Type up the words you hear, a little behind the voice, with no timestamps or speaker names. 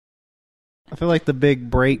I feel like the big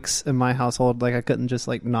breaks in my household, like I couldn't just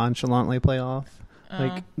like nonchalantly play off.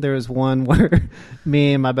 Like there was one where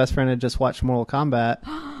me and my best friend had just watched Mortal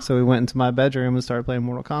Kombat, so we went into my bedroom and started playing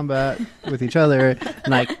Mortal Kombat with each other,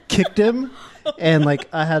 and I kicked him, and like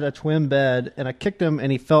I had a twin bed, and I kicked him, and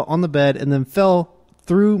he fell on the bed, and then fell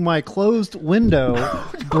through my closed window,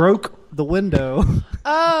 broke the window,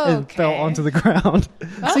 and fell onto the ground.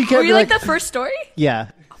 So you can't Were you like the first story?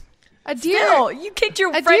 Yeah. A deer. Still, you kicked your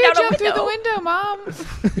A friend deer out a jumped window. through the window, Mom.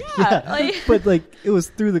 Yeah, but like it was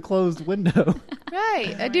through the closed window.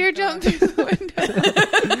 Right. A deer jumped through the window.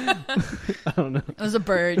 I don't know. It was a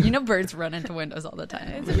bird. You know birds run into windows all the time.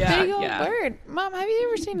 It's a big old bird. Mom, have you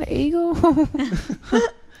ever seen an eagle?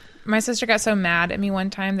 My sister got so mad at me one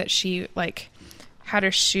time that she like had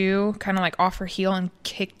her shoe kind of like off her heel and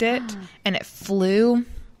kicked it, and it flew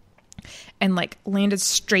and like landed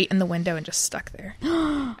straight in the window and just stuck there.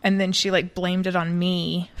 And then she like blamed it on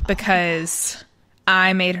me because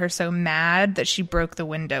I made her so mad that she broke the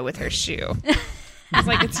window with her shoe. It's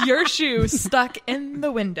like, it's your shoe stuck in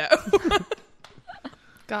the window.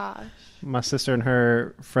 Gosh. My sister and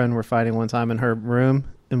her friend were fighting one time in her room,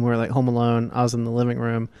 and we were like home alone. I was in the living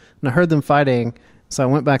room, and I heard them fighting. So I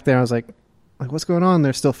went back there. I was like, what's going on?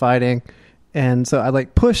 They're still fighting. And so I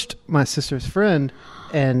like pushed my sister's friend,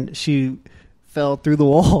 and she fell through the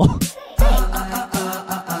wall.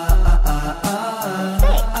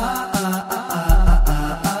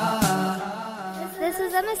 This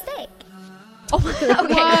is a mistake. Okay,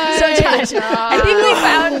 so Josh, I think we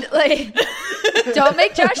found like, don't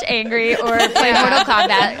make Josh angry or play Mortal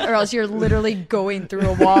Kombat, or else you're literally going through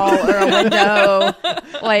a wall or a window.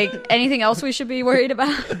 Like anything else we should be worried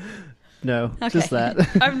about? No, Okay. just that.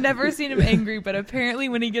 I've never seen him angry, but apparently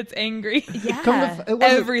when he gets angry, Yeah,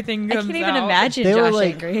 everything I comes can't even out. imagine They were Josh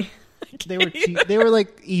like- angry. They were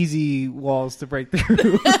like easy walls to break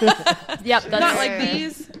through. Yep, that's Not like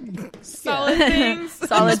these solid things.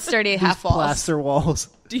 solid, sturdy half walls. Plaster walls.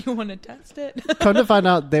 Do you want to test it? Come to find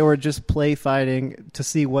out, they were just play fighting to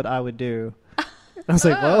see what I would do. I was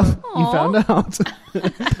like, well, you found out.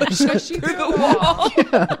 Push you through the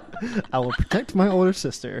wall. I will protect my older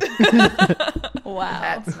sister. Wow,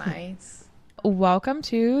 That's nice. Welcome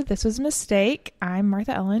to This Was a Mistake. I'm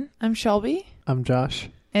Martha Ellen, I'm Shelby. I'm Josh.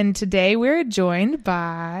 and today we're joined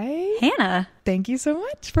by Hannah. Thank you so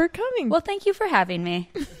much for coming. Well, thank you for having me.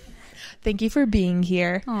 Thank you for being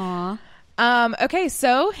here. Aw. Okay,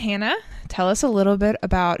 so Hannah, tell us a little bit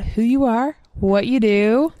about who you are, what you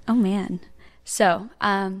do. Oh man. So,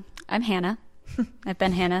 I'm Hannah. I've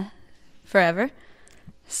been Hannah forever.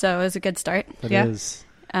 So it was a good start. That Yeah. is.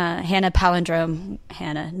 Hannah palindrome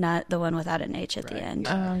Hannah, not the one without an H at the end.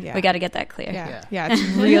 Oh, yeah. We got to get that clear. Yeah, it's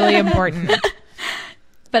really important.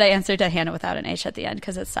 But I answered to Hannah without an H at the end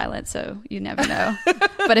because it's silent, so you never know.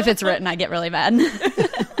 But if it's written, I get really mad.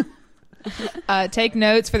 Take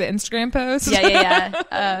notes for the Instagram post. Yeah.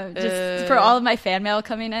 Just for all of my fan mail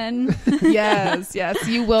coming in. yes.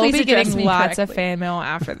 You will Please be address getting me lots correctly. of fan mail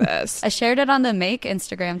after this. I shared it on the Make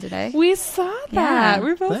Instagram today. We saw that. Yeah.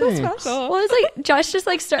 We felt Thanks. so special. Well, it's like Josh just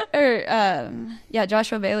like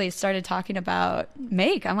Joshua Bailey started talking about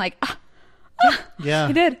Make. I'm like, Yeah.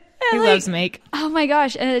 He did. He like- loves Make. oh my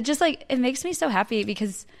gosh. And it just like, it makes me so happy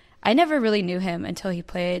because I never really knew him until he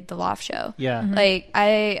played the Loft Show. Yeah. Like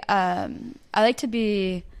I like to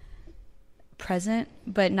be present,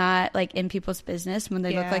 but not like in people's business when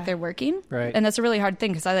they look Yeah. like they're working. Right. And that's a really hard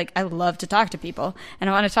thing because I love to talk to people and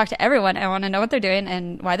I want to talk to everyone. I want to know what they're doing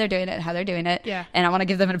and why they're doing it and how they're doing it. Yeah. And I want to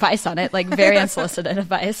give them advice on it, like very unsolicited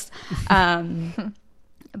advice.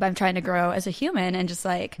 But I'm trying to grow as a human and just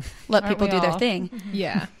like let Aren't people we do their all? thing.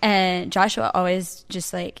 Yeah. And Joshua always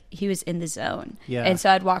just like, he was in the zone. Yeah. And so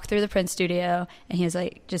I'd walk through the print studio and he was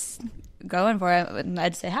like, just going for it. And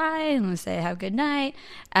I'd say hi and I'd say, have a good night.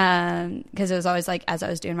 Cause it was always like, as I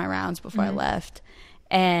was doing my rounds before I left.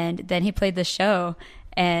 And then he played the show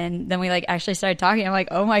and then we like actually started talking. I'm like,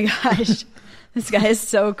 oh my gosh, this guy is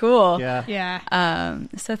so cool. Yeah. Yeah.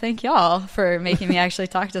 So thank y'all for making me actually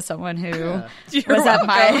talk to someone who You're was at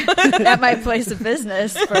welcome. my place of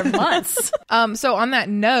business for months. So on that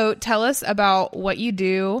note, tell us about what you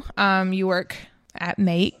do. You work at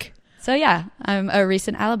Make. So yeah, I'm a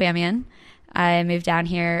recent Alabamian. I moved down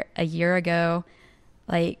here a year ago,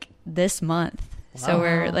 like this month. So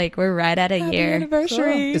we're right at a year.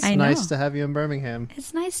 Anniversary. It's I know. nice to have you in Birmingham.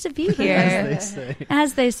 It's nice to be here. As they say.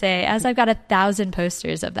 As they say, as I've got 1,000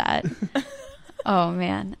 posters of that. Oh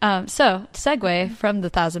man. So to segue from the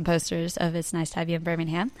 1,000 posters of It's Nice to Have You in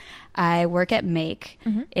Birmingham, I work at Make.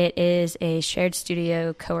 It is a shared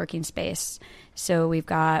studio co-working space. So we've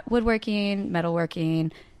got woodworking,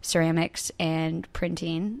 metalworking, ceramics and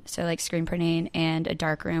printing, so like screen printing and a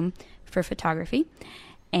dark room for photography.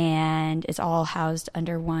 And it's all housed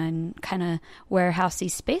under one kind of warehousey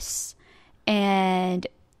space. And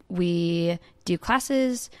we do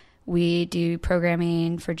classes, we do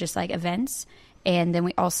programming for just like events, and then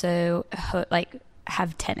we also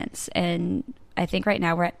have tenants. And I think right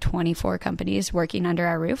now we're at 24 companies working under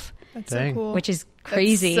our roof. That's Dang. so cool. Which is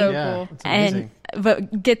crazy. That's so Yeah, cool. it's amazing.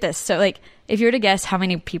 But get this. So like, if you were to guess how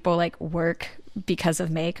many people like work because of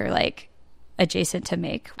Make or like adjacent to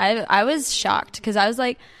Make, I was shocked because I was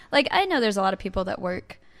like, I know there's a lot of people that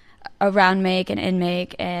work around Make and in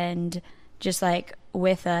Make and just like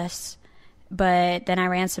with us. But then I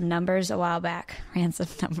ran some numbers a while back. I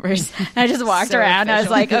just walked So around. I was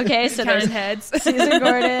official. like, okay, so Counting there's heads. Susan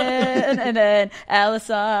Gordon and then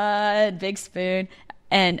Allison, Big Spoon.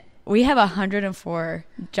 And we have 104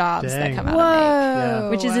 jobs Dang. that come out of Whoa.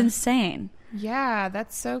 Make, which is insane. Yeah,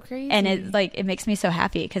 that's so crazy. And it makes me so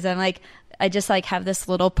happy because I'm like, I just like have this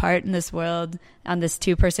little part in this world on this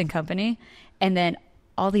 2-person company. And then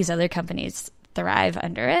all these other companies thrive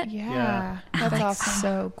under it. yeah, that's like, awesome.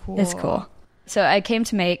 So cool. It's cool. So I came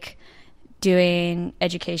to Make doing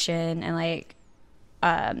education and like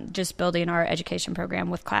just building our education program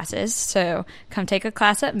with classes. So come take a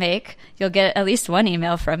class at Make. You'll get at least one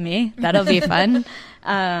email from me. That'll be fun.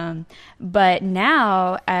 But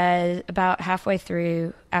now, as about halfway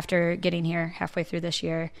through, after getting here, halfway through this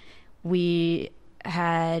year, we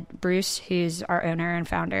had Bruce, who's our owner and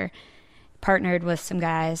founder, partnered with some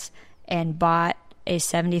guys and bought a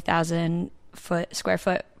 70,000 square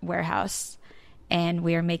foot warehouse. And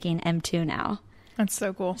we are making M2 now. That's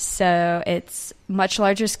so cool. So it's much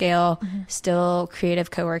larger scale, still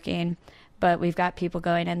creative co-working, but we've got people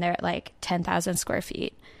going in there at like 10,000 square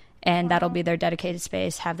feet. And that'll be their dedicated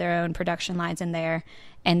space, have their own production lines in there.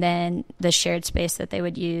 And then the shared space that they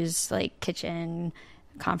would use, like kitchen,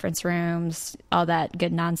 conference rooms, all that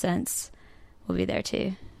good nonsense will be there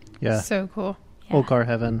too. Yeah. So cool. Yeah. Old car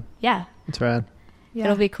heaven. Yeah. It's rad. Yeah.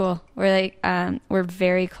 It'll be cool. We're like, we're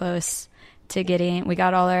very close to we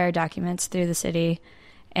got all our documents through the city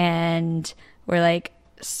and we're like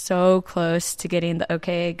so close to getting the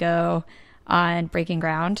okay go on breaking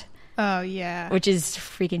ground. Oh, yeah. Which is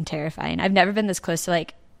freaking terrifying. I've never been this close to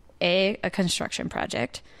like a construction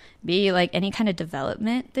project, B, like any kind of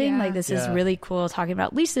development thing. Yeah. Like this is Yeah. really cool, talking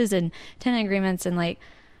about leases and tenant agreements and like,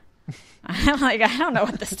 I'm like, I don't know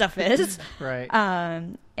what this stuff is. Right.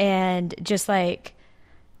 And just like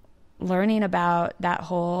learning about that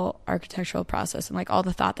whole architectural process and like all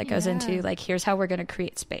the thought that goes Yeah. into like, here's how we're going to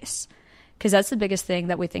create space. Because that's the biggest thing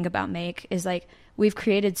that we think about Make is like, we've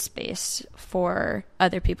created space for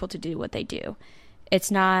other people to do what they do. It's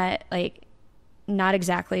not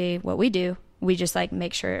exactly what we do. We just like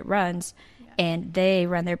make sure it runs and they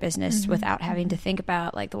run their business without having to think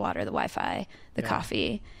about like the water, the Wi-Fi, the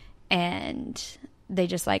coffee, and they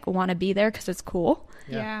just like want to be there because it's cool.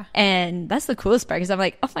 Yeah. And that's the coolest part because I'm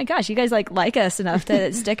like, oh my gosh, you guys like us enough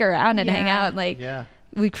to stick around and hang Yeah. out. Like, Yeah.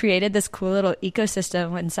 we created this cool little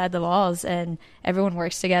ecosystem inside the walls and everyone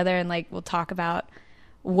works together and like we'll talk about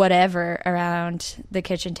whatever around the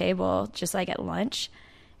kitchen table just like at lunch.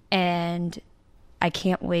 And I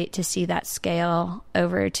can't wait to see that scale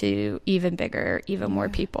over to even bigger, even more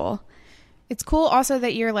people. It's cool also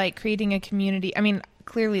that you're like creating a community. I mean,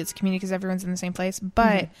 clearly it's a community because everyone's in the same place,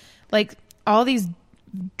 but like all these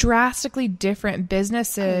drastically different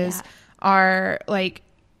businesses are like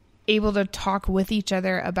able to talk with each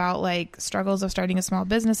other about like struggles of starting a small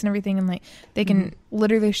business and everything. And like they can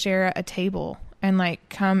literally share a table and like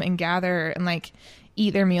come and gather and like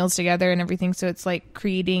eat their meals together and everything. So it's like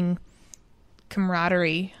creating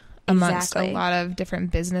camaraderie amongst Exactly. a lot of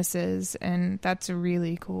different businesses. And that's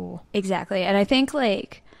really cool. Exactly. And I think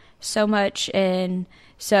like so much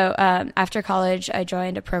after college, I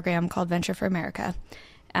joined a program called Venture for America,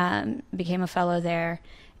 became a fellow there.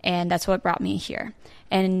 And that's what brought me here.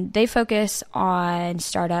 And they focus on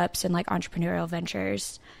startups and like entrepreneurial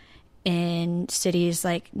ventures in cities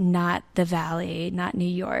like not the Valley, not New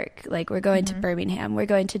York. Like we're going to Birmingham, we're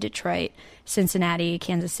going to Detroit, Cincinnati,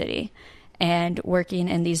 Kansas City, and working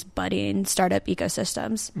in these budding startup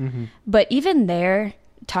ecosystems. But even there,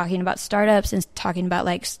 talking about startups and talking about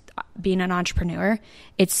like being an entrepreneur,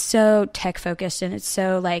 it's so tech focused and it's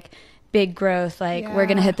so like big growth. Like we're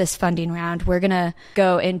going to hit this funding round. We're going to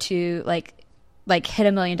go into like hit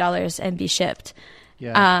 $1 million and be shipped.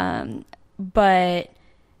 Yeah. But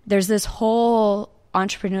there's this whole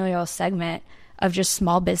entrepreneurial segment of just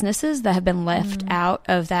small businesses that have been left out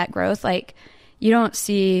of that growth. Like you don't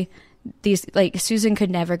see these, like Susan could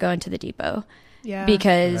never go into the Depot Yeah.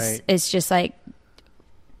 because Right. it's just like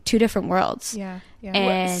two different worlds. Yeah. Yeah.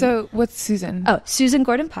 And So what's Susan? oh, Susan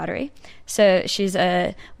Gordon Pottery. So she's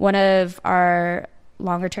one of our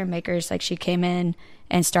longer term makers. Like she came in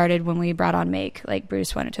and started when we brought on Make. Like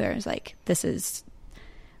Bruce went to her and was like, this is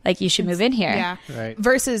like, you should move in here. Yeah. Right.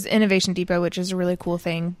 Versus Innovation Depot, which is a really cool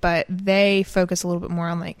thing, but they focus a little bit more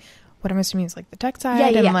on like what I'm assuming is like the tech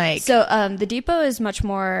side and like. So the depot is much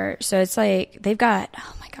more. So it's like they've got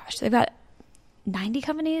 90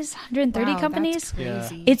 companies, 130 wow, companies. That's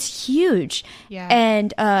crazy. It's huge. Yeah.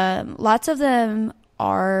 And lots of them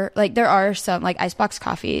are like, there are some like Icebox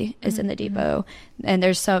Coffee is in the depot, and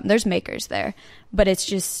there's makers there, but it's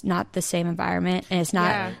just not the same environment, and it's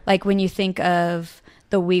not like when you think of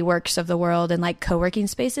the WeWorks of the world and like co-working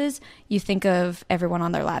spaces, you think of everyone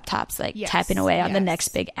on their laptops like tapping away on the next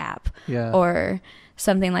big app or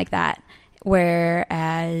something like that.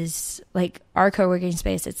 Whereas like our co-working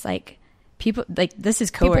space, it's like people like this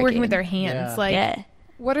is co-working. People working with their hands. Yeah. Like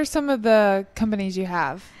What are some of the companies you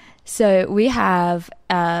have? So we have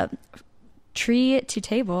Tree to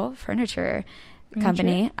Table Furniture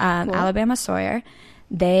Company, Cool. Alabama Sawyer.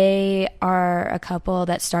 They are a couple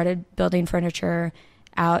that started building furniture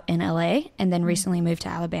out in LA and then recently moved to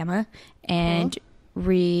Alabama and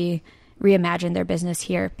reimagined their business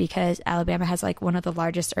here because Alabama has like one of the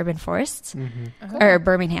largest urban forests, or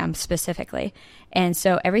Birmingham specifically. And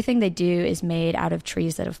so everything they do is made out of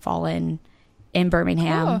trees that have fallen in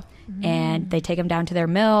Birmingham, and they take them down to their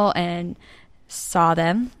mill and saw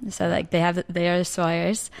them. So like they are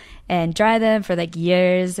sawyers and dry them for like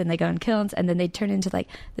years, and they go in kilns, and then they turn into like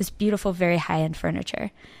this beautiful, very high-end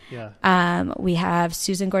furniture. Yeah. We have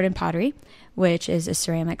Susan Gordon Pottery, which is a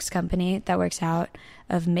ceramics company that works out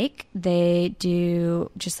of Make. They do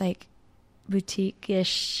just like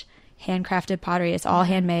boutique-ish handcrafted pottery. It's all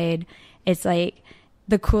handmade. It's like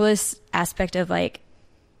the coolest aspect of like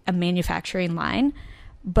a manufacturing line,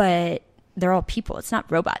 but they're all people. It's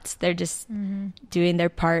not robots. They're just doing their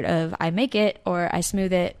part of I make it, or I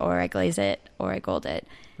smooth it, or I glaze it, or I gold it.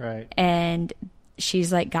 Right. And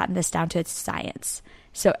she's like gotten this down to its science.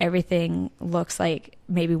 So everything looks like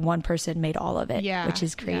maybe one person made all of it, which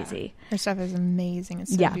is crazy. Her stuff is amazing.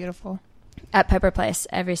 It's so beautiful. At Pepper Place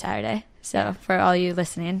every Saturday. So for all you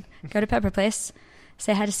listening, go to Pepper Place,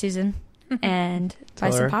 say hi to Susan, and buy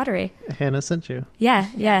Tell some her pottery. Hannah sent you.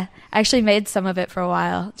 Yeah. I actually made some of it for a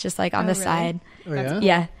while, just like on the side. Oh, yeah?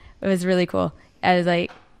 Yeah, it was really cool. I was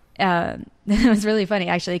like, it was really funny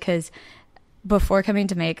actually, because before coming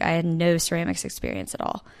to Make, I had no ceramics experience at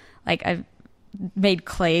all. Like I've made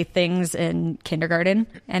clay things in kindergarten,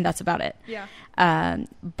 and that's about it. Yeah.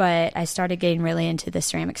 But I started getting really into the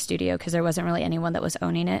ceramic studio because there wasn't really anyone that was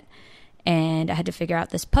owning it. And I had to figure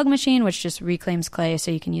out this pug machine, which just reclaims clay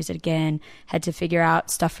so you can use it again. Had to figure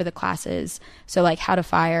out stuff for the classes. So like how to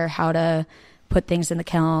fire, how to put things in the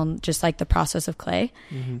kiln, just like the process of clay.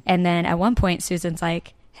 And then at one point, Susan's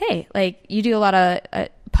like, hey, like you do a lot of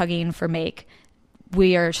pugging for Make.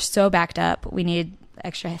 We are so backed up. We need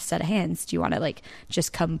extra set of hands. Do you want to like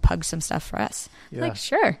just come pug some stuff for us? Yeah. Like,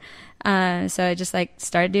 sure. So I just like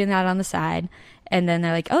started doing that on the side. And then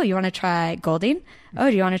they're like, oh, you want to try golding? Oh,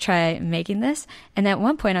 do you want to try making this? And at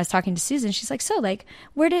one point I was talking to Susan. She's like, so like,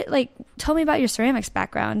 tell me about your ceramics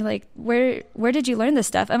background. Like, where did you learn this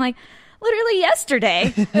stuff? I'm like, literally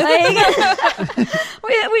yesterday. Like,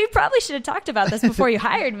 we probably should have talked about this before you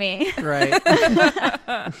hired me. Right.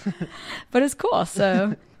 But it's cool.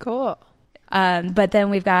 So Cool. but then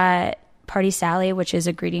we've got Party Sally, which is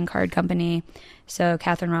a greeting card company. So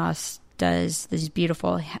Catherine Ross does these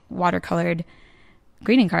beautiful watercolored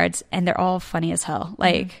greeting cards, and they're all funny as hell.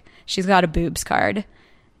 Like she's got a boobs card.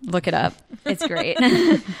 Look it up. It's great.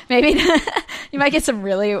 Maybe you might get some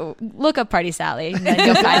really look up Party Sally, and then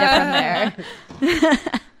you'll find it from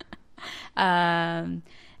there.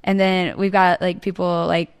 And then we've got like people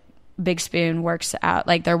like Big Spoon works out,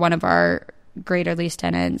 like they're one of our greater lease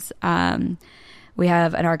tenants. We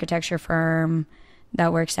have an architecture firm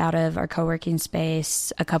that works out of our co-working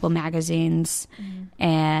space, a couple magazines,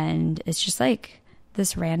 and it's just like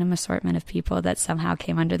this random assortment of people that somehow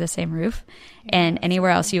came under the same roof, and anywhere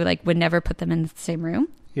else you like would never put them in the same room,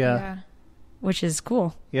 Yeah. which is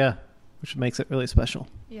cool. Yeah. Which makes it really special.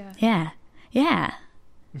 Yeah.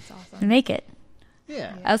 It's awesome. Make it.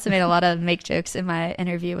 Yeah. I also made a lot of Make jokes in my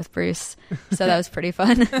interview with Bruce, so that was pretty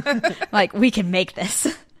fun. Like, we can make this.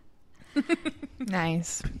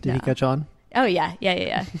 Nice. Did he catch on? Oh yeah.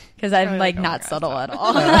 Because I'm like not subtle at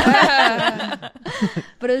all.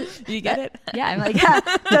 But You get it? Yeah, I'm like,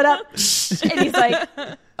 shut up. And he's like,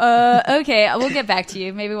 okay, we'll get back to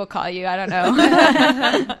you. Maybe we'll call you. I don't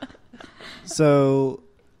know. So,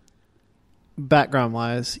 background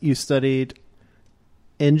wise, you studied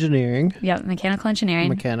engineering, Yep, mechanical engineering.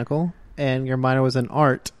 mechanical, and your minor was in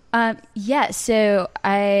art. Yeah, so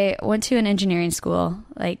I went to an engineering school,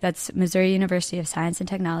 like that's Missouri University of Science and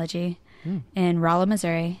Technology in Rolla,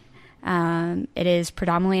 Missouri. It is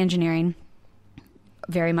predominantly engineering,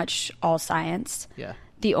 very much all science. Yeah.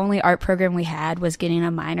 The only art program we had was getting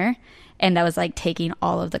a minor, and that was like taking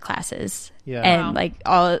all of the classes. Yeah. And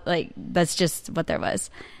that's just what there was.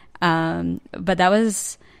 But that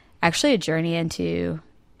was actually a journey into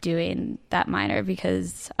doing that minor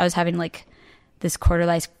because I was having like this quarter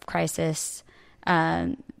life crisis.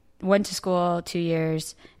 Went to school 2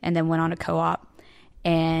 years and then went on a co-op,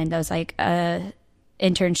 and that was like a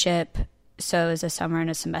internship. So it was a summer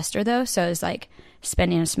and a semester though. So it was like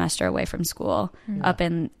spending a semester away from school up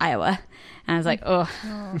in Iowa. And I was like, oh.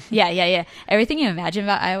 Yeah. Everything you imagine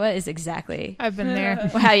about Iowa is exactly I've been there.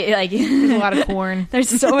 how you like. There's a lot of corn. There's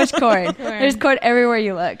so much corn. There's corn everywhere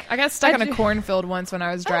you look. I got stuck on a cornfield once when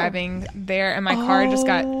I was driving there, and my car just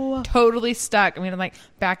got totally stuck. I mean, like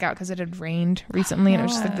back out because it had rained recently, and it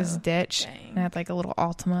was just like this ditch. And I had like a little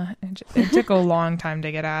Altima. It took a long time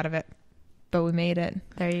to get out of it, but we made it.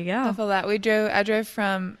 There you I go. feel that. I drove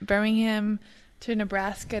from Birmingham to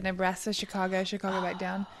Nebraska, Chicago back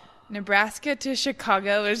down. Nebraska to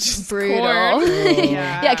Chicago was just Brutal. corn.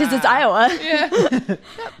 Yeah, because it's Iowa. Yeah.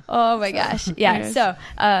 Oh my gosh. Yeah. So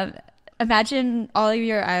imagine all of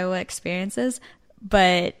your Iowa experiences,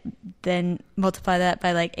 but then multiply that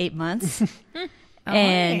by like 8 months.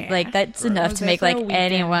 And like that's enough to there make for a like weekend.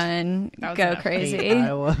 anyone That was go enough. crazy.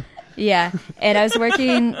 Iowa. Yeah. And I was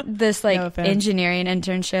working this like No offense. engineering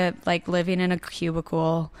internship, like living in a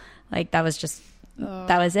cubicle. Like that was just,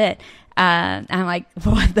 that was it. I'm like,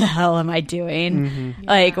 what the hell am I doing?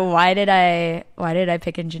 Like, why did I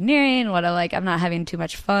pick engineering? I'm not having too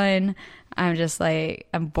much fun. I'm just like,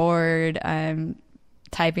 I'm bored. I'm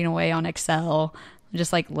typing away on Excel. I'm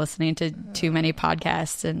just like listening to too many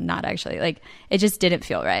podcasts and not actually like, it just didn't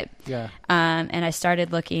feel right. Yeah. And I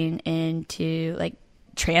started looking into like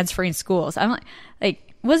transferring schools. I'm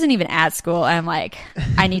like wasn't even at school. I'm like,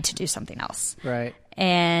 I need to do something else. Right.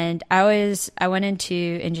 And I went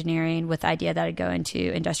into engineering with the idea that I'd go into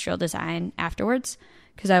industrial design afterwards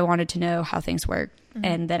because I wanted to know how things work.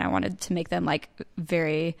 And then I wanted to make them like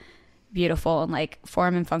very beautiful and like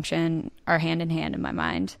form and function are hand in hand in my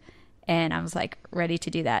mind. And I was like ready to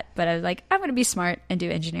do that. But I was like, I'm going to be smart and do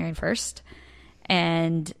engineering first.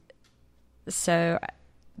 And so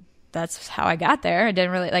that's how I got there. I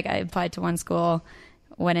didn't really I applied to one school,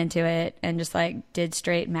 went into it and just like did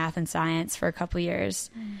straight math and science for a couple years.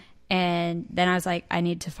 And then I was like, I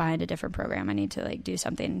need to find a different program. I need to like do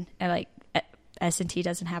something. And like S&T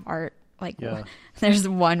doesn't have art. Like there's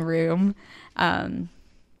one room.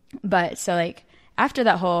 But so like after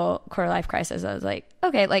that whole quarter life crisis, I was like,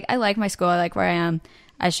 okay, like I like my school. I like where I am.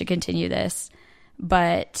 I should continue this,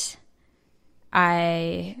 but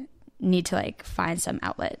I need to like find some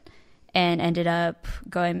outlet. And ended up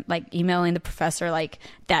going like emailing the professor like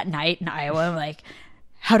that night in Iowa. I'm like,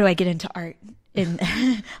 how do I get into art? In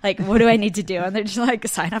like, what do I need to do? And they're just like,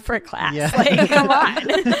 sign up for a class. Yeah. Like, come on,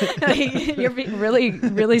 like, you're being really,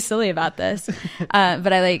 really silly about this.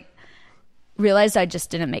 But I like realized I just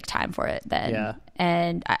didn't make time for it then. Yeah.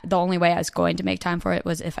 And the only way I was going to make time for it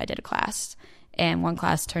was if I did a class. And one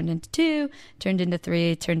class turned into 2, turned into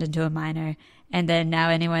 3, turned into a minor. And then now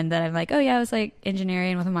anyone that I'm like, oh yeah, I was like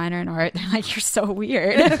engineering with a minor in art. They're like, you're so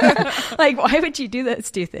weird. Like, why would you do those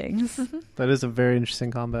two things? That is a very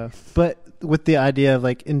interesting combo. But with the idea of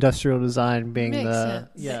like industrial design being Makes the sense.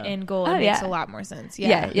 The end goal, Oh, it makes yeah. a lot more sense.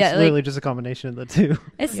 Yeah. it's like, literally just a combination of the two.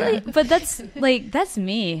 it's like, but that's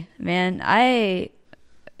me, man. I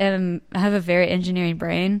have a very engineering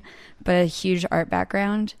brain, but a huge art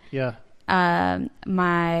background. Yeah.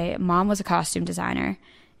 My mom was a costume designer.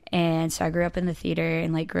 And so I grew up in the theater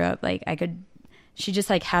and like grew up like she just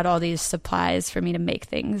like had all these supplies for me to make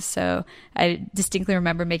things. So I distinctly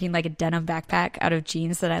remember making like a denim backpack out of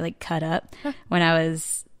jeans that I like cut up when I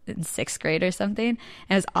was in 6th grade or something. And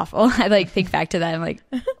it was awful. I like think back to that. I'm like,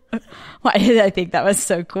 why did I think that was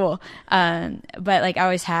so cool? But like I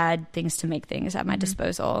always had things to make things at my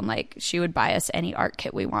disposal, and like she would buy us any art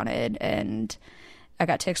kit we wanted, and I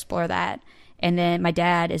got to explore that. And then my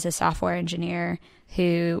dad is a software engineer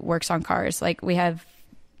who works on cars. Like we have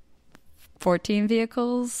 14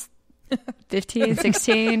 vehicles, 15,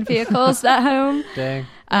 16 vehicles at home. Dang.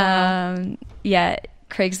 Yeah,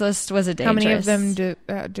 Craigslist was a dangerous. How many of them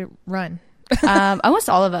do run? Almost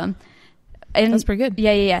all of them. And That's pretty good.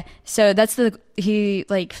 Yeah. So that's he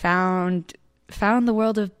like found the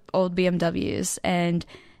world of old BMWs, and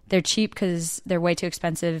they're cheap because they're way too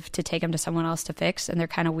expensive to take them to someone else to fix, and they're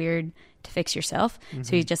kind of weird to fix yourself.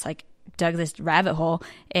 So he just like dug this rabbit hole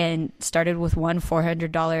and started with one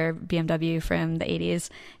 $400 BMW from the 80s,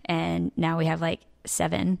 and now we have like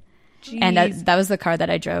 7. Jeez. And that was the car that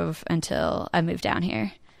I drove until I moved down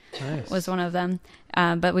here. Nice. Was one of them.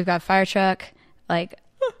 But we've got fire truck, like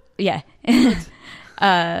yeah,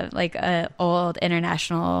 like a old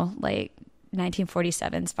International like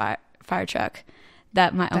 1947's fire truck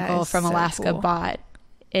that my uncle is from so Alaska cool. bought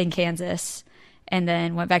in Kansas, and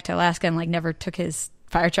then went back to Alaska and like never took his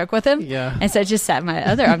fire truck with him. Yeah. And so it just sat in my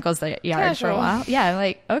other uncle's yard for a Casual. while. Yeah, I'm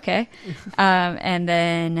like, okay. And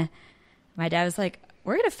then my dad was like,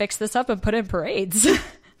 we're going to fix this up and put in parades.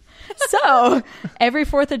 So every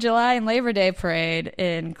 4th of July and Labor Day parade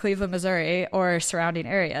in Cleveland, Missouri, or surrounding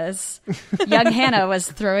areas, young Hannah was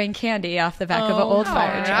throwing candy off the back of an old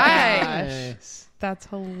fire truck. Right. Nice. That's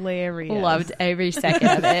hilarious. Loved every second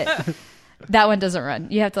of it. That one doesn't run.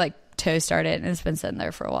 You have to like tow start it, and it's been sitting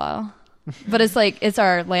there for a while. But it's like, it's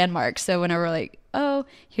our landmark. So whenever we're like, oh,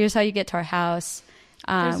 here's how you get to our house.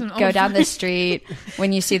 There's an Go old down the street.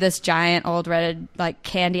 When you see this giant old red, like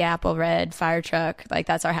candy apple red fire truck, like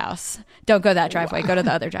that's our house. Don't go that driveway. Go to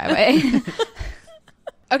the other driveway.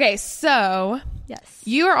 Okay, so Yes.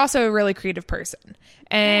 you are also a really creative person,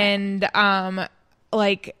 and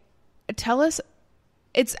like, tell us.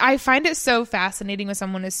 I find it so fascinating when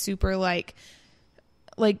someone is super like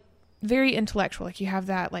very intellectual. Like you have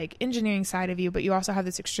that like engineering side of you, but you also have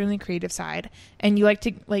this extremely creative side, and you like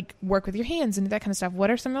to like work with your hands and do that kind of stuff.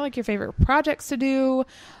 What are some of like your favorite projects to do?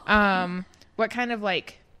 What kind of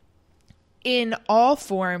like, in all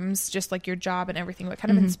forms, just like your job and everything, what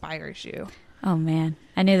kind of inspires you? Oh man,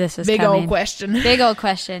 I knew this was Big coming. old question. Big old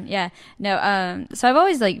question. Yeah. No. So I've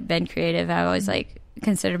always like been creative. I've always like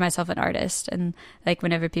considered myself an artist, and like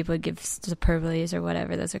whenever people would give superlatives or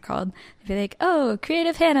whatever those are called, they'd be like, "Oh,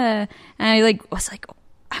 creative Hannah," and I like was like,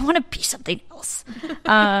 I want to be something else.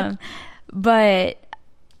 But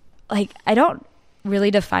like I don't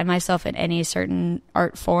really define myself in any certain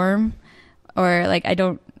art form, or like I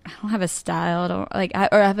don't have a style. I don't like,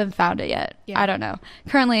 or I haven't found it yet. Yeah. I don't know.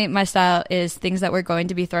 Currently, my style is things that were going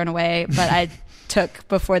to be thrown away, but I took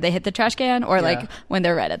before they hit the trash can, or like when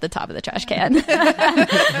they're right at the top of the trash can.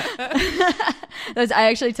 I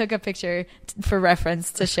actually took a picture for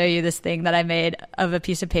reference to show you this thing that I made of a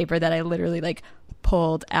piece of paper that I literally like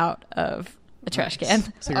pulled out of a trash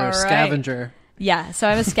can. So you're a All right. scavenger. Yeah, so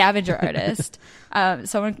I'm a scavenger artist.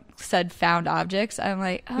 Someone said found objects. I'm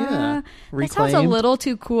like, Yeah. that sounds a Reclaimed. little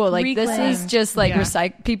too cool. Like this is Reclaimed. just like Yeah.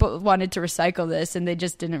 people wanted to recycle this, and they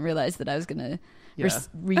just didn't realize that I was gonna Yeah.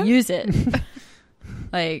 reuse it.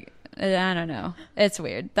 Like I don't know, it's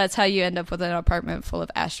weird. That's how you end up with an apartment full of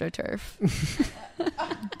AstroTurf.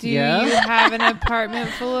 Do Yeah? you have an apartment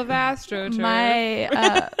full of AstroTurf?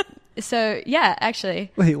 My so yeah,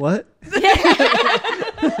 actually. Wait, what?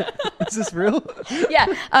 Is this real?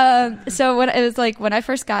 Yeah. So when it was like when I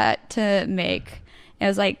first got to Make, it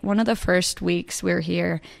was like one of the first weeks we were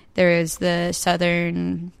here. There is the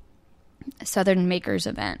Southern Makers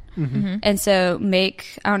event, and so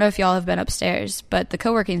Make. I don't know if y'all have been upstairs, but the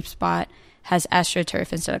co-working spot has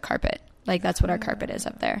AstroTurf instead of carpet. Like that's what our carpet is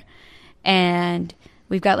up there, and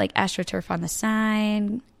we've got like AstroTurf on the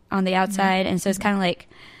sign on the outside, and so it's kind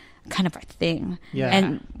of our thing. Yeah.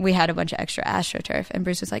 And we had a bunch of extra AstroTurf, and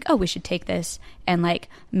Bruce was like, oh, we should take this and like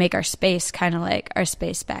make our space kind of like our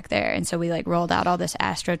space back there. And so we like rolled out all this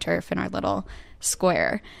AstroTurf in our little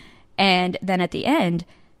square. And then at the end,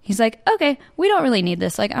 he's like, okay, we don't really need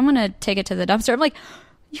this. Like, I'm going to take it to the dumpster. I'm like,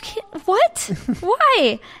 you can't, what?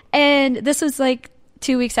 Why? And this was like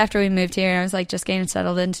 2 weeks after we moved here. And I was like just getting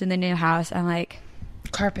settled into the new house. I'm like,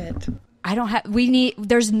 Carpet.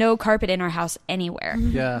 there's no carpet in our house anywhere.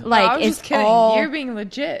 Yeah. Like I was it's just kidding. all, You're being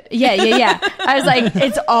legit. yeah. I was like,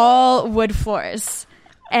 it's all wood floors.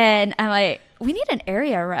 And I'm like, we need an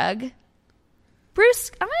area rug.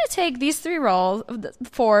 Bruce, I'm going to take these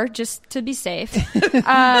 4 just to be safe.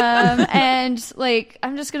 And like,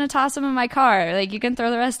 I'm just going to toss them in my car. Like, you can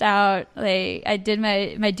throw the rest out. Like, I did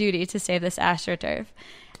my duty to save this AstroTurf.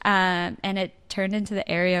 And it turned into the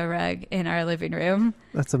area rug in our living room.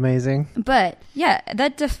 That's amazing. But yeah,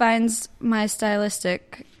 that defines my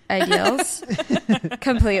stylistic ideals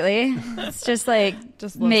completely. It's just like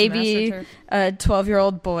Just love some maybe AstroTurf. a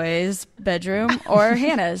 12-year-old boy's bedroom or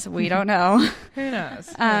Hannah's. We don't know. Who knows?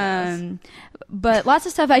 But lots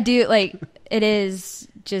of stuff I do, like, it is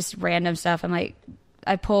just random stuff. I'm like,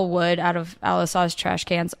 I pull wood out of Alisaw's trash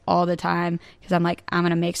cans all the time because I'm like, I'm going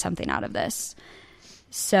to make something out of this.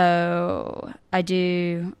 So I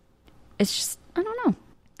do. It's just, I don't know.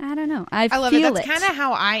 I I love feel it. That's kind of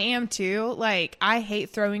how I am too. Like, I hate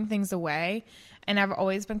throwing things away. and I've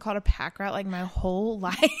always been called a pack rat like my whole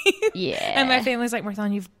life. Yeah. And my family's like,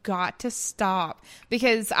 Marthon, you've got to stop,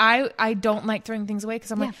 because I don't like throwing things away,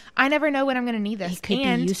 because I'm like, I never know when I'm going to need this. It could be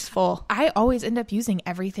useful. I always end up using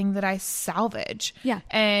everything that I salvage. Yeah.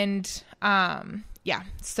 And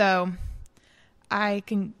so I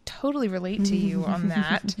can totally relate to you on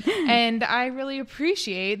that. And I really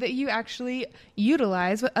appreciate that you actually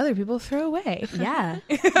utilize what other people throw away. Yeah.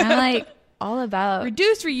 I'm like all about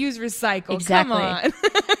Reduce, reuse, recycle. Exactly. Come on.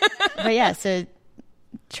 But yeah, so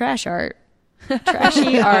trash art.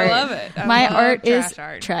 Trashy art. I love it. My love art trash is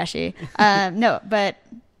art. trashy. No, but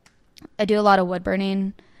I do a lot of wood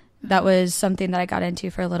burning. That was something that I got into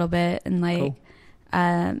for a little bit, and like Cool.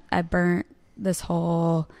 I burnt this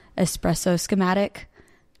whole espresso schematic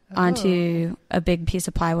onto a big piece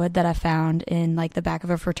of plywood that I found in like the back of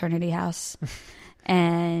a fraternity house.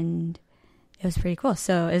 And it was pretty cool.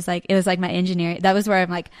 So it was like my engineering. That was where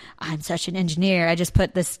I'm like, I'm such an engineer. I just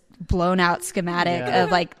put this blown out schematic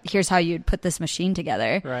of like, here's how you'd put this machine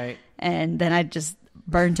together. Right. And then I just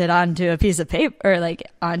burnt it onto a piece of paper, or like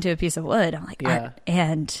onto a piece of wood. I'm like, art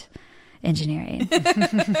and engineering.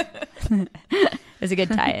 It was a good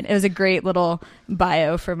tie-in. It was a great little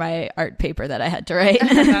bio for my art paper that I had to write.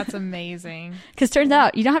 That's amazing. Because turns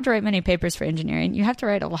out you don't have to write many papers for engineering. You have to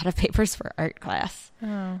write a lot of papers for art class.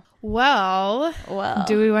 Oh. Well, Well,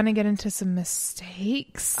 do we want to get into some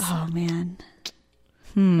mistakes? oh man.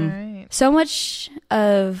 All right. So much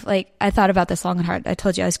of like, I thought about this long and hard. I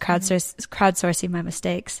told you I was crowdsourcing my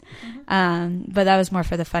mistakes. But that was more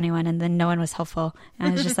for the funny one. And then no one was helpful. And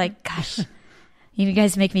I was just like, gosh, you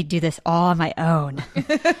guys make me do this all on my own.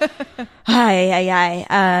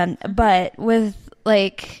 But with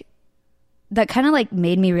like, that kind of like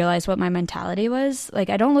made me realize what my mentality was. Like,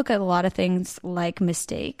 I don't look at a lot of things like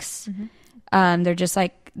mistakes. They're just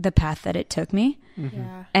like the path that it took me.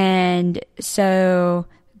 Yeah. And so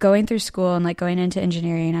going through school and like going into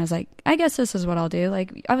engineering, I was like, I guess this is what I'll do.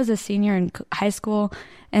 Like, I was a senior in high school,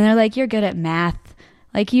 and they're like, you're good at math.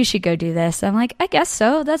 Like, you should go do this. I'm like, I guess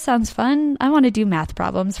so. That sounds fun. I want to do math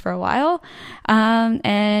problems for a while.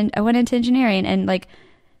 And I went into engineering and like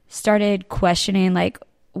started questioning, like,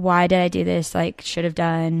 why did I do this? Like, should have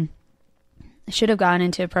gone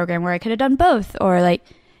into a program where I could have done both, or like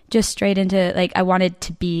just straight into, like, I wanted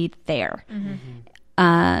to be there.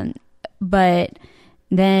 But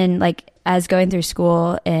then like as going through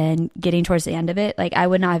school and getting towards the end of it, like I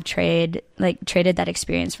would not have traded that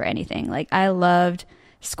experience for anything. Like, I loved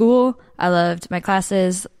school. I loved my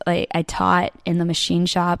classes. Like, I taught in the machine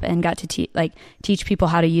shop and got to teach people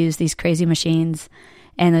how to use these crazy machines.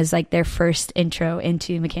 And it was like their first intro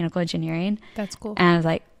into mechanical engineering. That's cool. And I was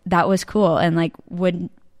like, that was cool. And like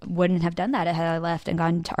wouldn't have done that had I left and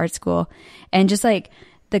gone to art school. And just like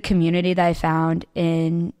the community that I found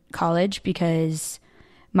in college, because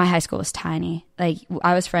my high school was tiny. Like,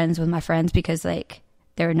 I was friends with my friends because like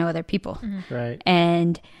there were no other people. Right.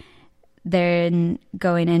 And then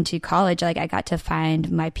going into college, like I got to find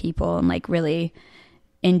my people and like really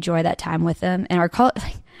enjoy that time with them. And our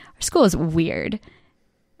school is weird.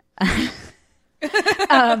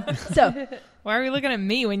 So Why are we looking at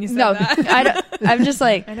me when you said that? I don't, I'm just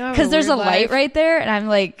like, I know I have because a there's a weird light life. right there, and I'm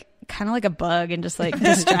like kind of like a bug and just like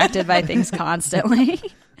distracted by things constantly.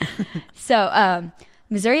 So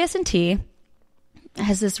Missouri S&T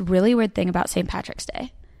has this really weird thing about St. Patrick's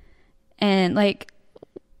Day, and like,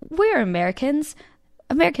 we're Americans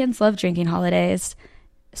love drinking holidays,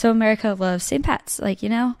 so America loves St. Pat's, like, you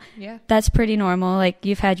know. Yeah. That's pretty normal. Like,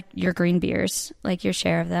 you've had your green beers, like your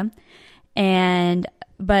share of them.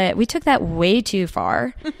 But we took that way too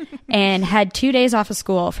far and had 2 days off of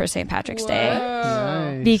school for St. Patrick's Day.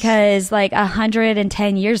 Nice. Because like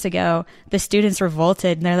 110 years ago, the students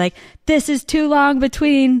revolted and they're like, this is too long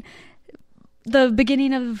between the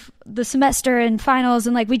beginning of the semester and finals,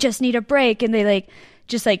 and like, we just need a break. And they like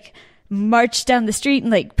just like marched down the street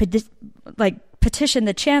and like petition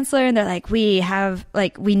the chancellor, and they're like,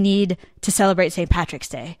 we need to celebrate St. Patrick's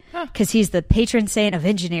Day because he's the patron saint of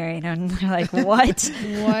engineering. And they're like, what?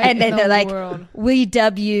 And then they're like, we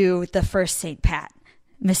dub the first St. Pat,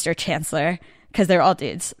 Mr. Chancellor, because they're all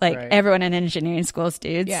dudes. Like, Right. everyone in engineering school is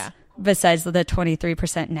dudes. Yeah. Besides the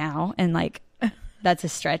 23% now, and like that's a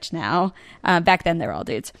stretch now. Back then they were all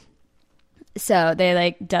dudes. So they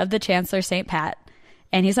like dubbed the chancellor St. Pat,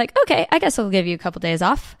 and he's like, okay, I guess I'll give you a couple days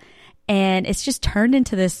off. And it's just turned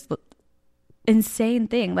into this insane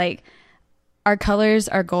thing. Like, our colors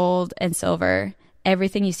are gold and silver.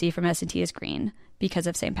 Everything you see from S&T is green because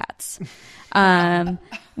of St. Pat's.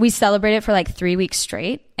 We celebrate it for like 3 weeks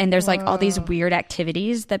straight. And there's like all these weird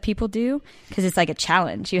activities that people do because it's like a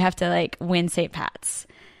challenge. You have to like win St. Pat's.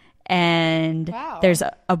 And Wow. there's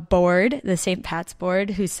a board, the St. Pat's board,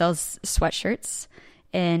 who sells sweatshirts.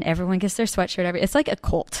 And everyone gets their sweatshirt it's like a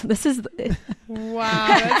cult. This is Wow,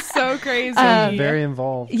 that's so crazy. Very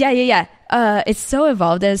involved. yeah. It's so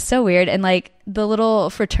involved and it's so weird. And like the little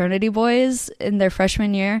fraternity boys in their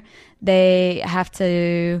freshman year, they have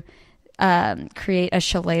to create a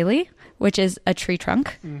shillelagh, which is a tree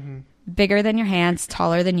trunk, bigger than your hands,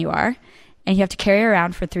 taller than you are. And you have to carry it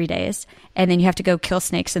around for 3 days. And then you have to go kill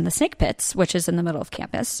snakes in the snake pits, which is in the middle of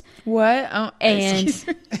campus. What? Oh, And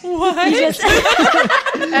what?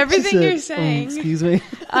 Everything you're saying. Excuse me.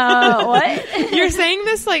 what? You're saying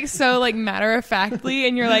this like so like matter of factly,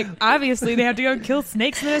 and you're like, obviously they have to go kill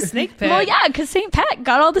snakes in a snake pit. Well, yeah, because St. Pat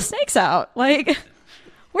got all the snakes out. Like,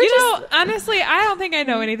 we're You know, honestly, I don't think I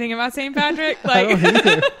know anything about St. Patrick. Like,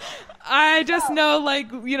 I just know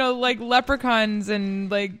like leprechauns and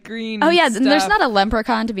like green. Oh yeah, stuff. there's not a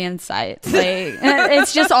leprechaun to be in sight. Like,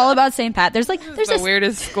 it's just all about St. Pat. There's the this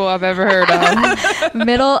weirdest school I've ever heard of.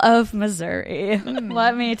 middle of Missouri.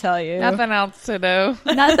 Let me tell you, Nothing else to do.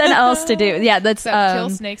 nothing else to do. Yeah, that's Except kill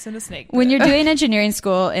snakes in the snake pit. when you're doing engineering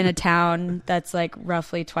school in a town that's like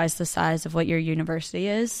roughly twice the size of what your university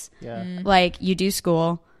is. Yeah. Like, you do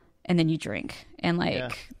school and then you drink, and like Yeah.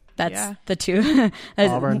 that's Yeah. the two.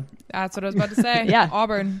 Auburn. That's what I was about to say. Yeah.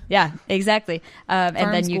 Auburn. Yeah, exactly. And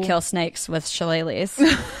Farm then you school. kill snakes with shillelaghs.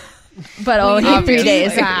 But only 3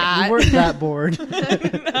 days. You weren't that bored.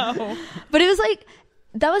 No. But it was like,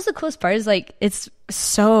 that was the coolest part, is like, it's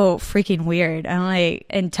so freaking weird. And like,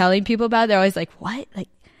 and telling people about it, they're always like, what? Like,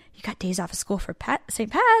 you got days off of school for St.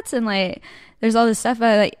 Pat's? And like, there's all this stuff.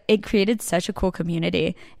 But like, it created such a cool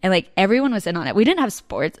community. And like, everyone was in on it. We didn't have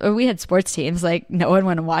sports, or we had sports teams. Like, no one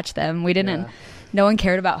wanted to watch them. We didn't, Yeah. no one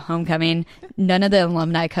cared about homecoming. None of the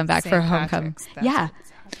alumni come back St. for homecoming. Patrick's, that's Yeah. what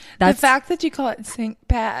it's That's, The fact that you call it St.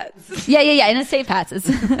 Pat's. yeah. And it's St. Pat's. It's,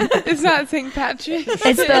 It's not St. Patrick.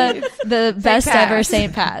 it's the best ever Pat's.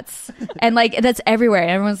 St. Pat's. And like, that's everywhere.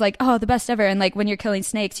 And everyone's like, oh, the best ever. And like, when you're killing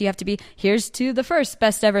snakes, you have to be, here's to the first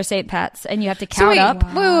best ever St. Pat's. And you have to So count wait, up.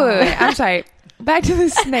 wait. I'm sorry. Back to the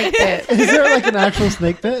snake pit. Is there like an actual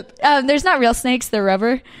snake pit? There's not real snakes, they're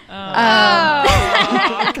rubber.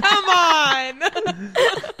 Oh, come on.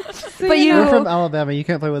 But you, We're from Alabama. You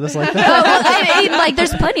can't play with us like that. well, I mean, like,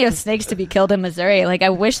 there's plenty of snakes to be killed in Missouri. Like, I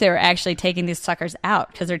wish they were actually taking these suckers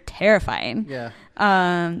out, because they're terrifying. Yeah.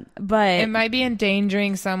 But It might be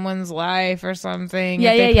endangering someone's life or something.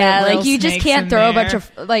 yeah. if they put real Like, you just snakes can't in throw a there. bunch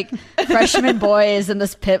of like freshman boys in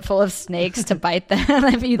this pit full of snakes to bite them.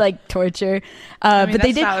 If you like torture. I mean, But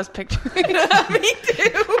they that's did. how I was picturing. Me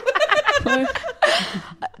too.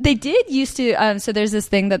 They did used to. So there's this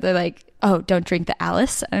thing that they're like, oh, don't drink the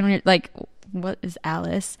Alice. And you're like, what is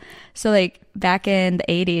Alice? So like back in the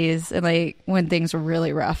 80s, and like when things were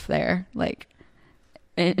really rough there, like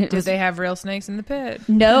it Did was they have real snakes in the pit?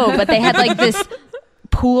 no, but they had like this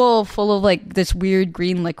pool full of like this weird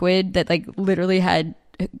green liquid that like literally had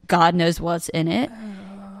God knows what's in it,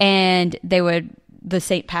 and the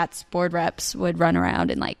St. Pat's board reps would run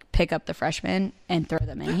around and like pick up the freshmen and throw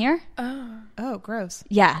them in here. Oh, gross.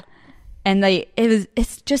 Yeah. And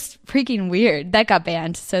it's just freaking weird. That got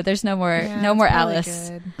banned, so there's no more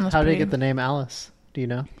Alice. How did you get the name Alice? Do you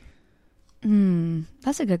know?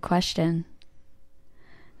 That's a good question.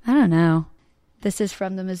 I don't know. This is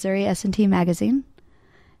from the Missouri S&T magazine,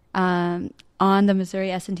 on the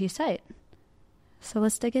Missouri S&T site. So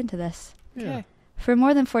let's dig into this. Okay. For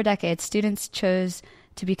more than 4 decades, students chose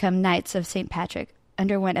to become Knights of St. Patrick,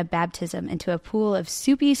 underwent a baptism into a pool of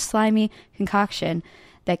soupy, slimy concoction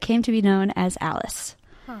that came to be known as Alice.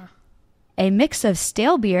 Huh. A mix of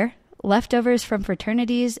stale beer, leftovers from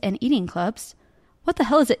fraternities and eating clubs. What the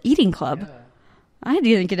hell is an eating club? I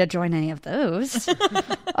didn't get to join any of those.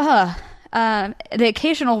 The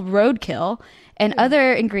occasional roadkill and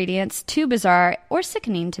other ingredients too bizarre or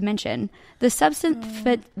sickening to mention. The substance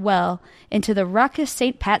fit well into the raucous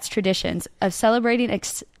St. Pat's traditions of celebrating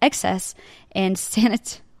excess and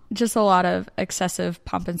just a lot of excessive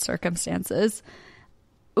pomp and circumstances.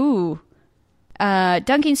 Ooh.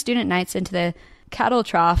 Dunking student nights into the cattle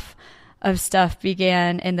trough of stuff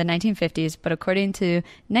began in the 1950s, but according to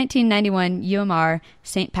 1991 UMR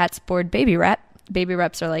St. Pat's Board baby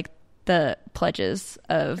reps are like the pledges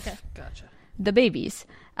of the babies.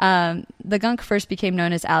 The gunk first became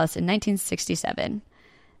known as Alice in 1967.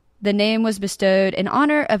 The name was bestowed in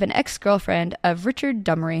honor of an ex-girlfriend of Richard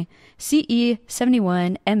Dummery, CE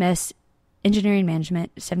 71, MS Engineering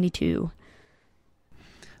Management 72.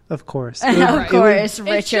 Of course. Of course, It's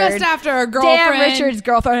Richard. just after a girlfriend. Damn, Richard's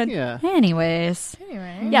girlfriend. Yeah. Anyways.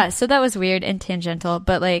 Anyway. Yeah, so that was weird and tangential,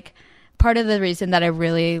 but like part of the reason that I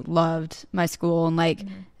really loved my school and like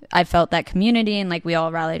I felt that community, and like we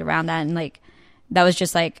all rallied around that, and like that was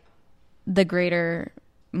just like the greater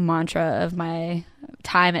mantra of my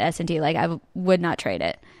time at S&T. Like I would not trade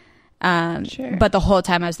it. Sure. But the whole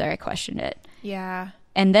time I was there, I questioned it. Yeah.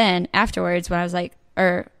 And then afterwards, when I was like,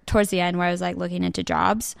 or towards the end where I was like looking into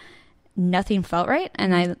jobs, nothing felt right.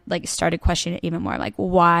 And I like started questioning it even more. Like,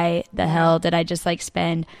 why the hell did I just like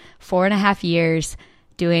spend 4.5 years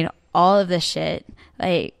doing all of this shit?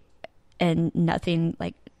 Like, and nothing,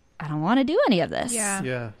 like, I don't want to do any of this.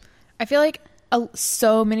 Yeah. I feel like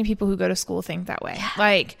so many people who go to school think that way.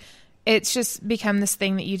 Like, it's just become this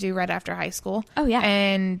thing that you do right after high school. Oh, yeah.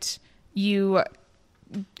 And you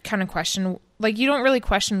kind of question, like, you don't really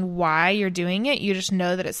question why you're doing it. You just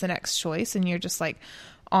know that it's the next choice, and you're just like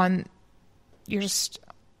you're just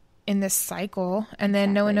in this cycle, and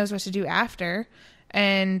then no one knows what to do after.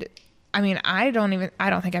 And I mean, I don't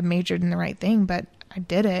think I majored in the right thing, but I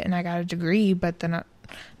did it and I got a degree, but then I'm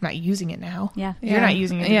not using it now. Yeah. You're not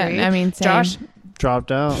using a degree. Yeah, I mean, same. Josh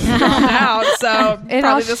Dropped out. out, so In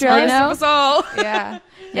probably the Australia- smartest of us all. Yeah.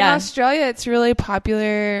 Yeah. In Australia, it's really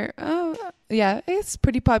popular. Oh, yeah, it's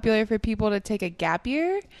pretty popular for people to take a gap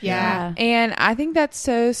year. Yeah. And I think that's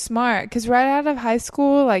so smart because right out of high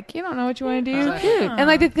school, like, you don't know what you want to do. And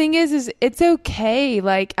like the thing is it's okay.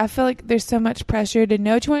 Like, I feel like there's so much pressure to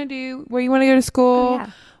know what you want to do, where you want to go to school,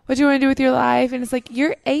 what you want to do with your life. And it's like,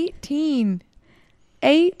 you're 18.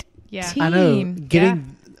 18. Yeah. I know.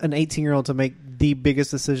 Getting an 18-year-old to make the biggest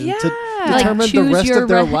decision to Like, determine the choose rest your of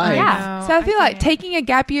their re- life. Yeah. So I feel like taking a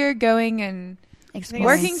gap year, going and Exploring.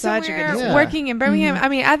 working such a good somewhere, decision. Yeah. working in Birmingham. I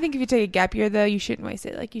mean, I think if you take a gap year, though, you shouldn't waste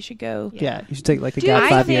it. Like, you should go. Yeah, you should take like a Dude, gap I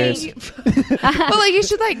 5 think- years. Well, like, you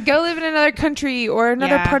should like go live in another country or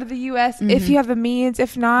another Yeah. part of the U.S. if you have the means.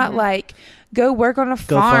 If not, like, go work on a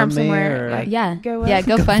farm GoFundMe somewhere. or- Like, Yeah. go Yeah. up.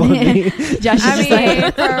 Go fund it. Josh is I just mean,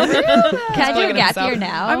 like, for real. can I do a Look at gap himself. year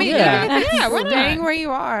now? I mean, Yeah. even if Yeah, why it's not? staying where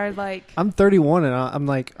you are, like, I'm 31 and I'm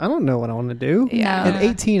like, I don't know what I want to do. yeah. At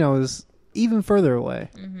 18, I was even further away.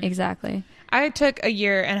 Exactly. I took a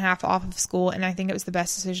year and a half off of school, and I think it was the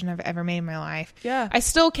best decision I've ever made in my life. Yeah. I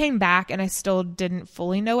still came back, and I still didn't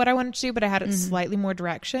fully know what I wanted to do, but I had slightly more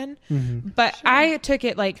direction. But I took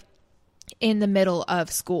it like in the middle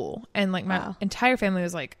of school, and like my entire family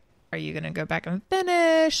was like, "Are you going to go back and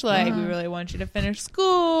finish? Like, we really want you to finish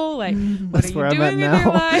school. Like, what That's are where you I'm doing at in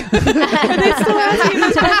your now. life?" They still ask me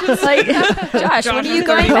those questions. Like, Josh, when are you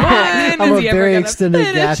going back? I'm Is a he ever very gonna extended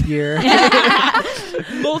finish? gap year.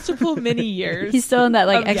 Multiple many years. He's still in that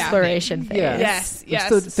like Of gapping. exploration phase. Yeah. Yes, I'm yes.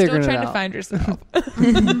 still Still figuring it trying to out. find yourself.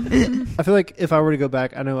 I feel like if I were to go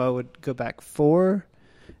back, I know I would go back for.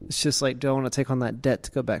 It's just like, do I want to take on that debt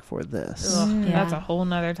to go back for this? Ugh, Yeah. That's a whole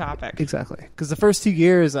nother topic. Exactly. Because the first 2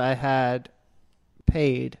 years I had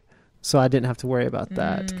paid, so I didn't have to worry about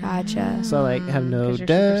that. Gotcha. So I like have no 'Cause you're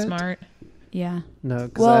debt. super smart. Yeah. No,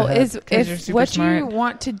 because Well, I had, is 'cause you're if super what smart. you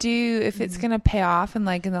want to do, if it's going to pay off and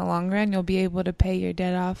like in the long run, you'll be able to pay your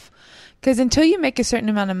debt off. Because until you make a certain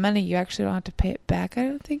amount of money, you actually don't have to pay it back, I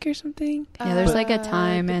don't think, or something. Yeah, there's like a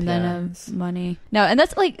time and then depends. a money. No, and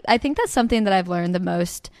that's like, I think that's something that I've learned the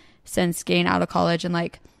most since getting out of college and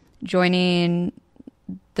like joining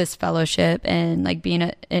this fellowship and like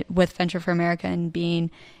being with Venture for America and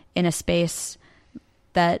being in a space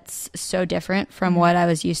that's so different from what I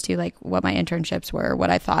was used to, like what my internships were, what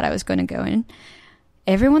I thought I was going to go in.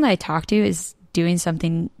 Everyone that I talk to is doing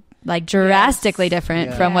something like drastically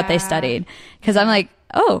different from what they studied. Because I'm like,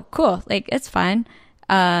 oh, cool. Like, it's fine.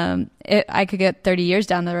 I could get 30 years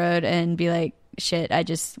down the road and be like, shit, I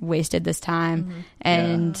just wasted this time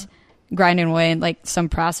and grinding away in like some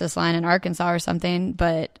process line in Arkansas or something.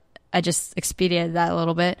 But I just expedited that a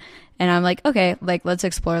little bit. And I'm like, okay, like, let's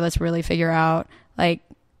explore. Let's really figure out like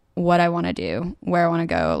what I want to do, where I want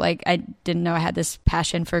to go. Like, I didn't know I had this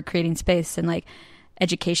passion for creating space and like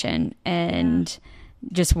education and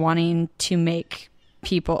just wanting to make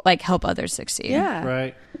people like help others succeed. Yeah.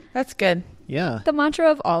 right. That's good. Yeah. The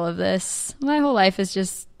mantra of all of this, my whole life is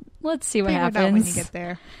just, let's see what Figure it out happens. when you get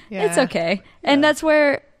there. Yeah. It's okay. And that's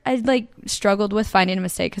where I like struggled with finding a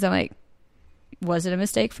mistake, because I'm like, was it a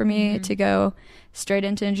mistake for me to go straight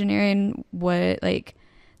into engineering? What, like,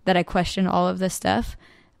 that I question all of this stuff?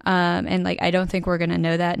 And like, I don't think we're going to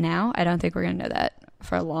know that now. I don't think we're going to know that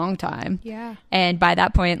for a long time. Yeah. And by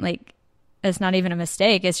that point, like, it's not even a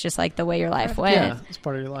mistake. It's just like the way your life went. Yeah. It's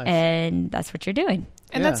part of your life. And that's what you're doing.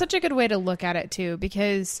 And Yeah. that's such a good way to look at it too,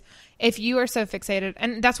 because if you are so fixated,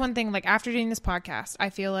 and that's one thing, like after doing this podcast, I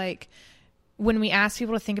feel like when we ask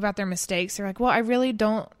people to think about their mistakes, they're like, well, I really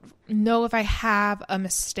don't know if I have a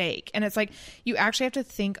mistake. And it's like, you actually have to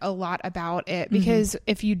think a lot about it, because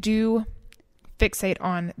if you do fixate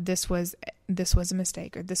on this was a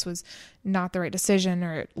mistake, or this was not the right decision,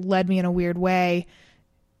 or it led me in a weird way,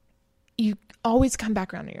 you always come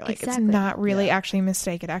back around and you're like, Exactly. it's not really actually a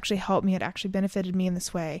mistake. It actually helped me. It actually benefited me in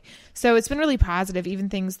this way. So it's been really positive, even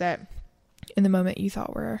things that in the moment you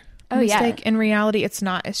thought were a mistake. In reality, it's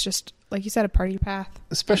not. It's just, like you said, a part of your path.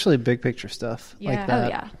 Especially big picture stuff Yeah. like that. Oh,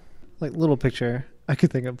 yeah. Like little picture, I could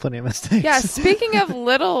think of plenty of mistakes. Yeah. Speaking of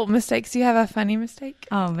little mistakes, do you have a funny mistake?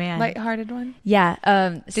 Oh, man. Lighthearted one? Yeah.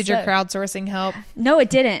 Did your crowdsourcing help? No, it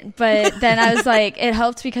didn't. But then I was like, it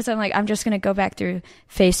helped because I'm like, I'm just going to go back through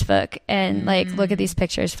Facebook and like look at these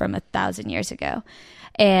pictures from 1,000 years ago.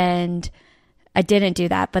 And I didn't do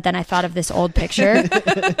that. But then I thought of this old picture.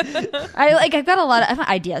 I've got a lot of, I'm an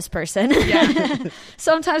ideas person. Yeah.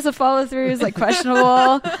 Sometimes the follow through is like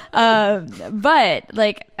questionable. But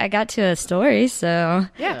like I got to a story. So,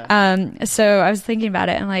 so I was thinking about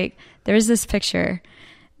it and like, there was this picture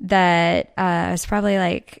that was probably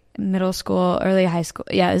like middle school, early high school.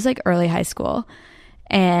 Yeah, it was like early high school.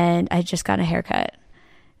 And I just got a haircut.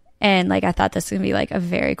 And like I thought this was gonna be like a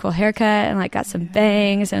very cool haircut, and like got some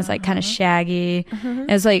bangs, and it was like kind of shaggy.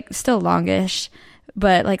 It was like still longish,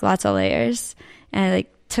 but like lots of layers. And I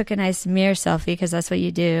like took a nice mirror selfie because that's what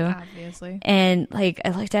you do. Obviously. And like I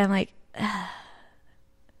looked at it, I'm like,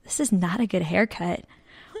 this is not a good haircut.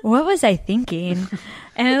 What was I thinking?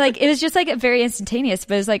 And like it was just like very instantaneous,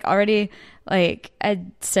 but it was like already like I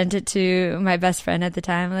sent it to my best friend at the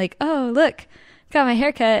time, like, oh look, got my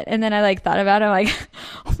haircut. And then I like thought about it, I'm like,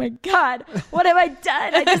 oh my god, what have I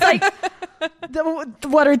done? I just like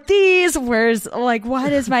what are these? Where's like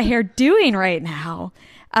what is my hair doing right now?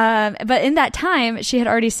 But in that time she had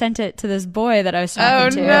already sent it to this boy that I was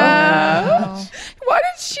talking to. No. Why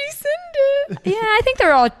did she send it? Yeah, I think there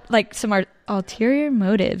were all like some ulterior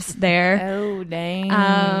motives there. Oh, dang.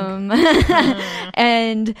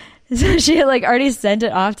 And so she had like already sent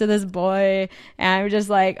it off to this boy, and I'm just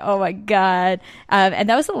like, oh my god. And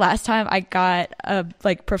that was the last time I got a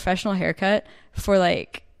like professional haircut for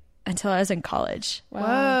like until I was in college. Whoa.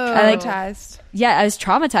 Traumatized. Yeah, I was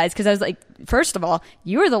traumatized because I was like, first of all,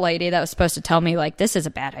 you were the lady that was supposed to tell me like this is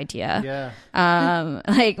a bad idea. Yeah.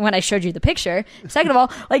 Like when I showed you the picture. Second of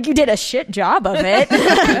all, like you did a shit job of it.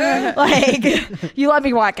 Like you let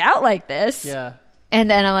me walk out like this. Yeah. And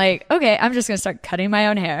then I'm like, okay, I'm just going to start cutting my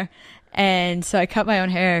own hair. And so I cut my own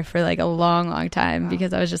hair for like a long, long time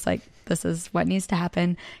because I was just like, this is what needs to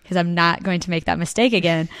happen because I'm not going to make that mistake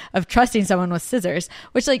again of trusting someone with scissors,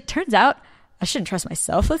 which like turns out I shouldn't trust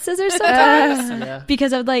myself with scissors sometimes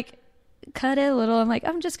because I would like cut it a little. I'm like,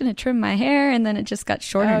 I'm just going to trim my hair. And then it just got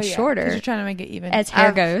shorter and shorter. 'Cause you're trying to make it even. As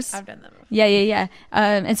hair goes. I've done that before. Yeah.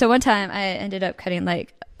 And so one time I ended up cutting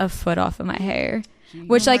like a foot off of my hair.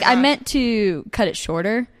 Which, like, I meant to cut it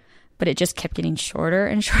shorter, but it just kept getting shorter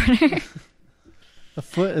and shorter. A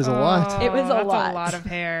foot is a lot. It was a That's lot. a lot of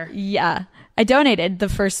hair. Yeah. I donated the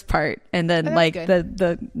first part, and then, that's like, good.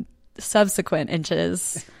 the subsequent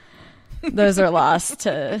inches, those are lost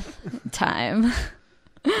to time.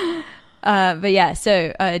 But yeah,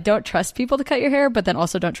 so don't trust people to cut your hair, but then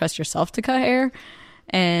also don't trust yourself to cut hair.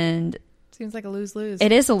 And Seems like a lose-lose.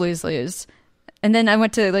 it is a lose-lose. And then I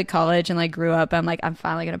went to like college and like grew up. I'm like, I'm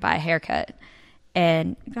finally going to buy a haircut,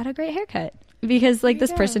 and got a great haircut because like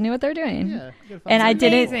this person knew what they're doing. Yeah. Good And I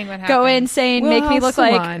amazing what didn't go in happens. saying, Well, make me look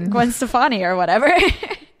like salon. Gwen Stefani or whatever.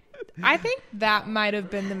 I think that might have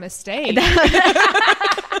been the mistake.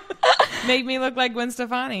 Make me look like Gwen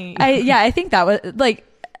Stefani. I think that was like,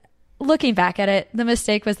 looking back at it, the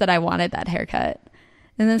mistake was that I wanted that haircut.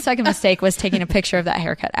 And then the second mistake was taking a picture of that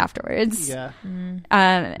haircut afterwards. Yeah.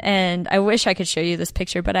 And I wish I could show you this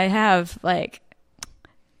picture, but I have like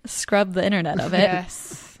scrubbed the internet of it.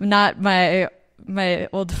 Yes. Not my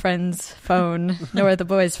old friend's phone, nor the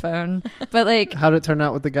boy's phone. But like How did it turn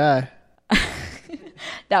out with the guy?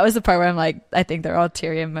 that was the part where I'm like, I think they're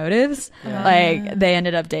ulterior motives. Yeah. Like they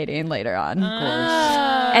ended up dating later on. Of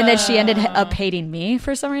course. And then she ended up hating me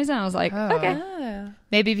for some reason. I was like, okay, Oh.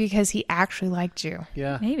 Maybe because he actually liked you.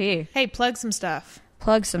 Yeah. maybe. Hey, plug some stuff.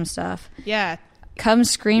 Plug some stuff. Yeah. Come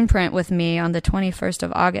screen print with me on the 21st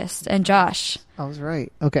of August. And Josh. I was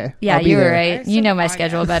right. Okay. Yeah, I'll be you were there. right. You know my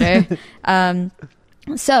schedule better.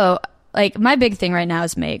 So, like, my big thing right now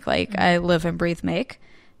is make. Like, I live and breathe make.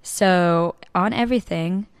 So, on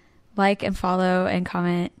everything, like and follow and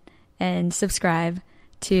comment and subscribe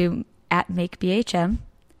to @MakeBHM.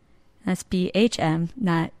 That's BHM,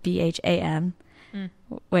 not BHAM.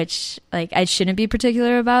 Which, like, I shouldn't be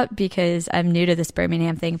particular about because I'm new to this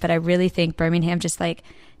Birmingham thing, but I really think Birmingham just, like,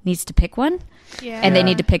 needs to pick one. Yeah. And they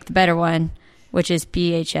need to pick the better one, which is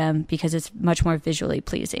BHM, because it's much more visually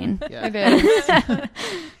pleasing. Yeah. It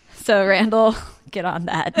is. So Randall, get on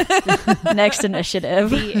that. Next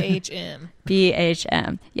initiative.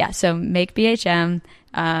 BHM. Yeah, so make BHM.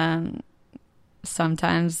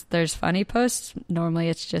 Sometimes there's funny posts. Normally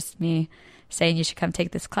it's just me saying you should come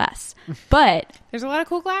take this class. But there's a lot of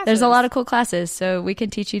cool classes. So we can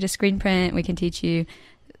teach you to screen print. We can teach you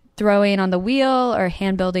throwing on the wheel or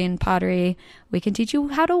hand building pottery. We can teach you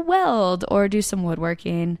how to weld or do some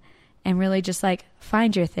woodworking and really just like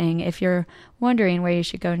find your thing. If you're wondering where you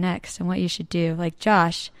should go next and what you should do, like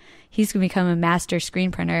Josh, he's going to become a master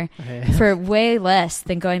screen printer for way less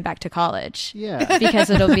than going back to college. Yeah. Because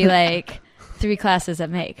it'll be like 3 classes at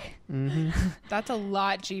Make. Mm-hmm. That's a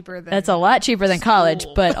lot cheaper than college,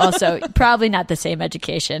 but also probably not the same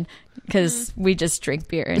education because we just drink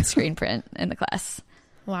beer and screen print in the class.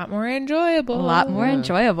 A lot more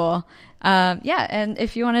enjoyable. Yeah, and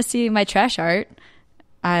if you want to see my trash art,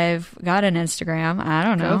 I've got an Instagram. I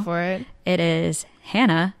don't know. Go for it. It is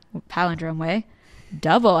Hannah, palindrome way,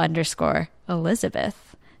 _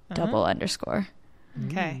 Elizabeth, _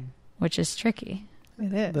 Okay. Which is tricky.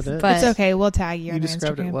 It is. But it's okay. We'll tag you on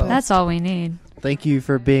described it Instagram. well. That's all we need. Thank you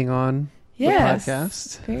for being on Yes. the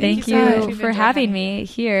podcast. Thank you for having me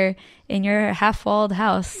here in your half-walled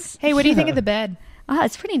house. Hey, what do you think of the bed?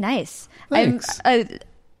 It's pretty nice. Thanks.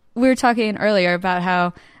 We were talking earlier about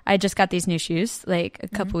how I just got these new shoes like a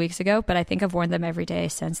couple weeks ago, but I think I've worn them every day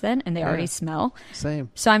since then, and they already smell. Same.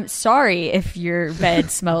 So I'm sorry if your bed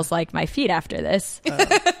smells like my feet after this.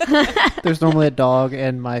 There's normally a dog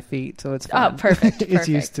and my feet, so it's fine. Oh, perfect. It's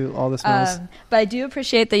used to all the smells. But I do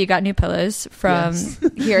appreciate that you got new pillows from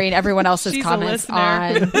hearing everyone else's She's comments a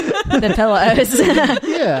on the pillows.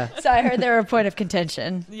 Yeah. So I heard they were a point of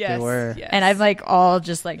contention. Yes. They were. Yes. And I'm like all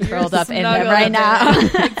just like curled up in them snuggled right in now.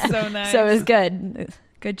 It's so nice. So it was good.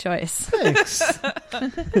 Good choice. Thanks.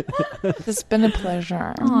 It's been a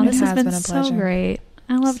pleasure. Oh, this has been a so pleasure. great.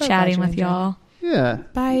 I love So chatting glad you with y'all. Yeah.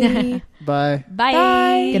 Bye. Bye. Bye.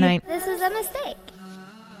 Bye. Good night. This is a mistake.